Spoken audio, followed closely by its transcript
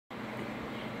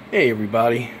Hey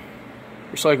everybody,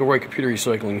 Recycle Right Computer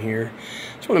Recycling here.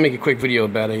 Just want to make a quick video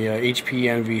about a HP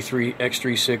NV3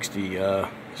 X360.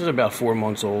 This is about 4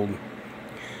 months old,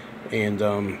 and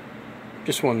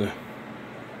just wanted to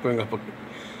bring up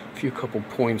a couple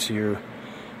points here.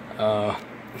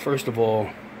 First of all,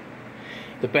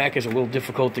 the back is a little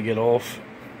difficult to get off.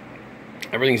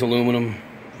 Everything's aluminum,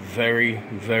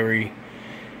 very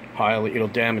highly, it'll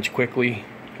damage quickly.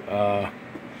 I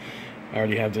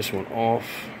already have this one off,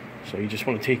 so you just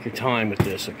want to take your time with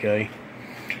this, okay?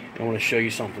 I want to show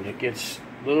you something. It gets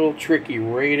a little tricky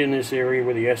right in this area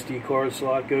where the SD card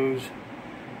slot goes,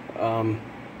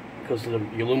 because the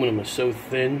aluminum is so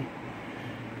thin,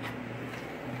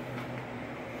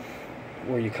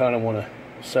 where you kind of want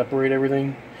to separate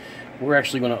everything. We're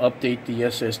actually going to update the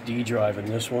SSD drive in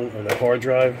this one, or the hard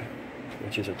drive,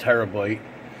 which is a terabyte,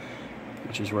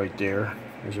 which is right there.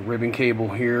 There's a ribbon cable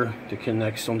here that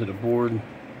connects onto the board.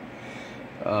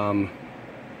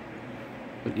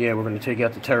 But yeah, we're going to take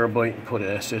out the terabyte and put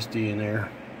an SSD in there.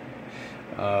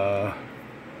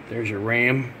 There's your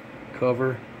RAM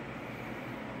cover,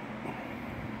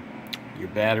 your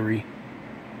battery,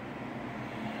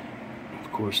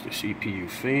 of course the CPU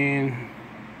fan.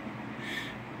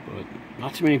 But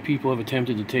not too many people have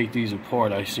attempted to take these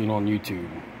apart I've seen on YouTube.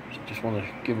 So just want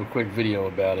to give a quick video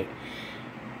about it.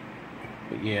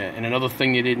 But yeah, and another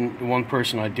thing one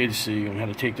person I did see on how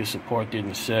to take this apart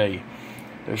didn't say,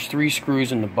 there's 3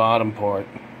 screws in the bottom part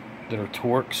that are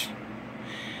Torx,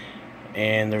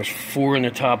 and there's 4 in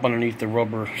the top underneath the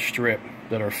rubber strip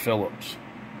that are Phillips.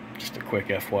 Just a quick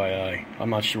FYI. I'm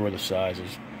not sure the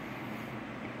sizes.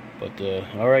 But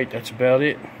alright, that's about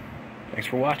it. Thanks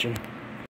for watching.